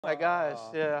My gosh,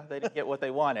 yeah, they didn't get what they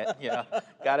wanted. Yeah,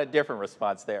 got a different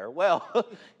response there. Well,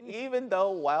 even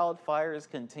though wildfires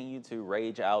continue to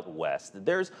rage out west,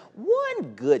 there's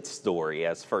one good story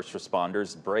as first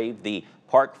responders brave the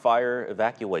park fire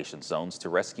evacuation zones to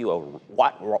rescue a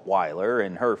rottweiler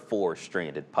and her 4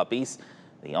 stranded puppies.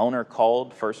 The owner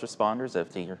called first responders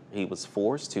after he was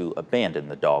forced to abandon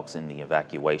the dogs in the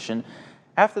evacuation.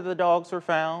 After the dogs were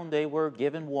found, they were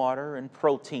given water and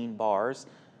protein bars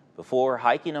before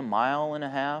hiking a 1.5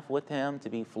 miles with him to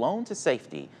be flown to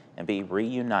safety and be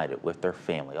reunited with their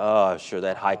family. Oh, I'm sure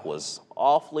that hike was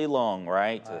awfully long,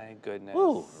 right? My goodness.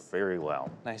 Woo, very well.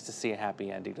 Nice to see a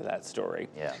happy ending to that story.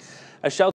 Yes. A shelter